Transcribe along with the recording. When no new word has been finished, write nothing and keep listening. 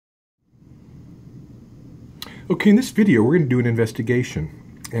Okay, in this video we're going to do an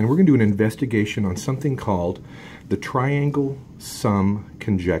investigation, and we're going to do an investigation on something called the Triangle Sum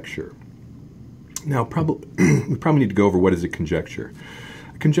Conjecture. Now, we probably need to go over what is a conjecture.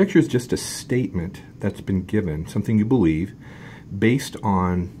 A conjecture is just a statement that's been given, something you believe, based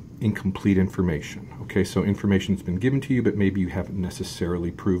on incomplete information. Okay, so information's been given to you, but maybe you haven't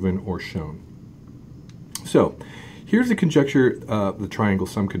necessarily proven or shown. So, here's the conjecture, the Triangle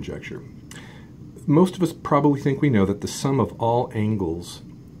Sum Conjecture. Most of us probably think we know that the sum of all angles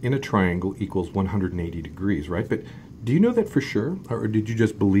in a triangle equals 180 degrees, right? But do you know that for sure? Or did you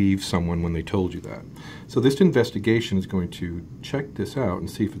just believe someone when they told you that? So this investigation is going to check this out and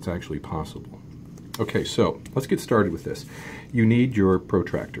see if it's actually possible. Okay, so let's get started with this. You need your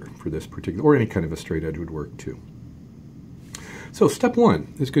protractor for this particular, or any kind of a straight edge would work too. So step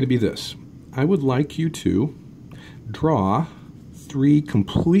one is going to be this. I would like you to draw three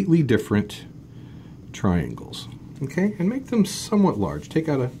completely different triangles, okay, and make them somewhat large. Take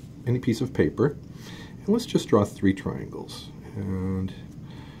out any piece of paper, and let's just draw three triangles. And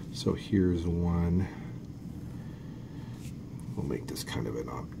so here's one. We'll make this kind of an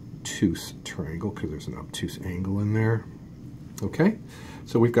obtuse triangle because there's an obtuse angle in there. Okay,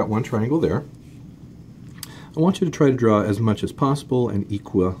 so we've got one triangle there. I want you to try to draw as much as possible an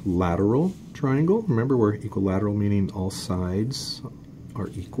equilateral triangle. Remember, we're equilateral, meaning all sides are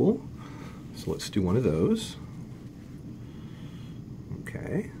equal. So let's do one of those.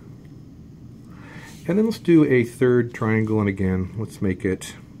 Okay. And then let's do a third triangle, and again, let's make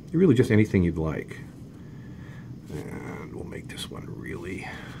it really just anything you'd like. And we'll make this one really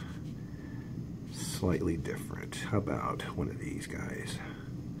slightly different. How about one of these guys?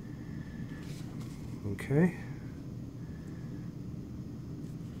 Okay.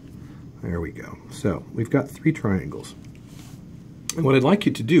 There we go. So we've got three triangles. And what I'd like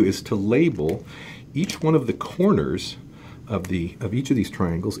you to do is to label each one of the corners of each of these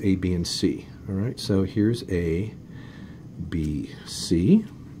triangles A, B, and C. All right, so here's A, B, C,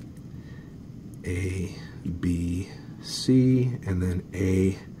 A, B, C, and then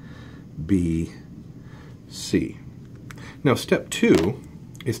A, B, C. Now step two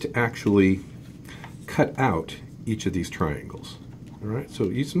is to actually cut out each of these triangles. All right, so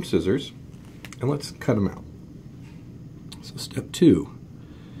use some scissors and let's cut them out. So step two,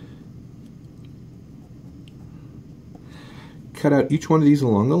 cut out each one of these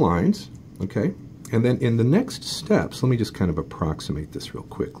along the lines, okay? And then in the next steps, let me just kind of approximate this real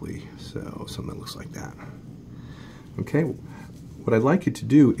quickly. So something that looks like that. Okay, what I'd like you to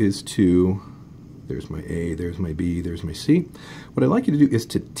do is to, there's my A, there's my B, there's my C. What I'd like you to do is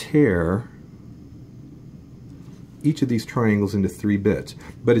to tear each of these triangles into three bits.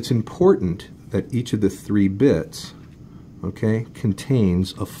 But it's important that each of the three bits, okay,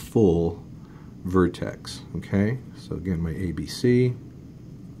 contains a full vertex, okay? So again, my ABC,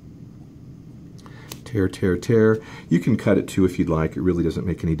 tear, tear, tear. You can cut it too if you'd like. It really doesn't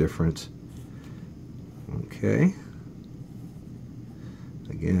make any difference. Okay.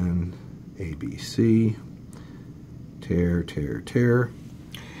 Again, ABC, tear, tear, tear.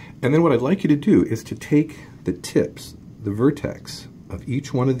 And then what I'd like you to do is to take the tips, the vertex of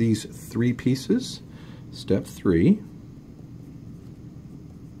each one of these three pieces, step three,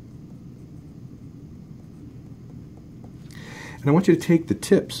 and I want you to take the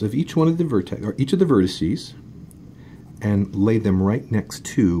tips of each one of the vertex, or each of the vertices, and lay them right next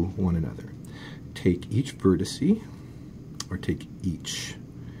to one another. Take each vertice, or take each,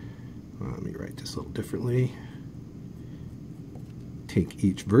 let me write this a little differently. Take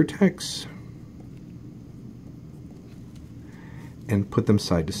each vertex and put them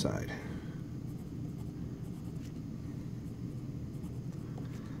side to side.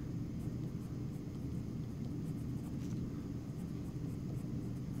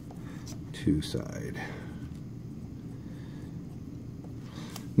 Two side.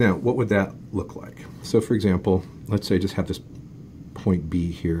 Now, what would that look like? So for example, let's say I just have this point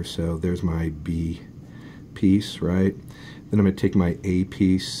B here. So there's my B piece, right? Then I'm going to take my A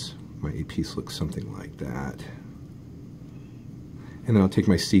piece. My A piece looks something like that. And then I'll take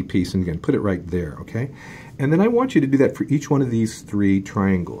my C piece and again, put it right there, okay? And then I want you to do that for each one of these three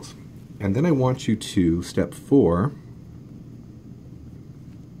triangles. And then I want you to, step four,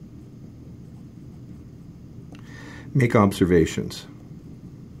 make observations.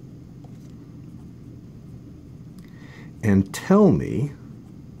 And tell me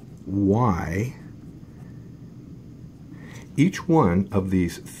why each one of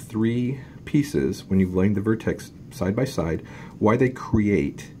these three pieces, when you've laid the vertex side by side, why they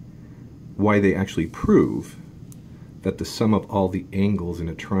actually prove that the sum of all the angles in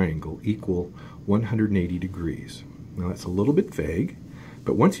a triangle equal 180 degrees. Now that's a little bit vague,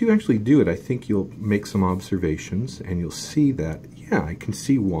 but once you actually do it, I think you'll make some observations and you'll see that, yeah, I can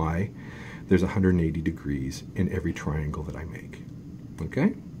see why there's 180 degrees in every triangle that I make.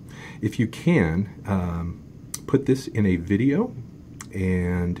 Okay? If you can, put this in a video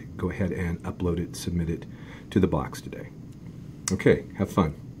and go ahead and upload it, submit it to the box today. Okay, have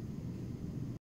fun.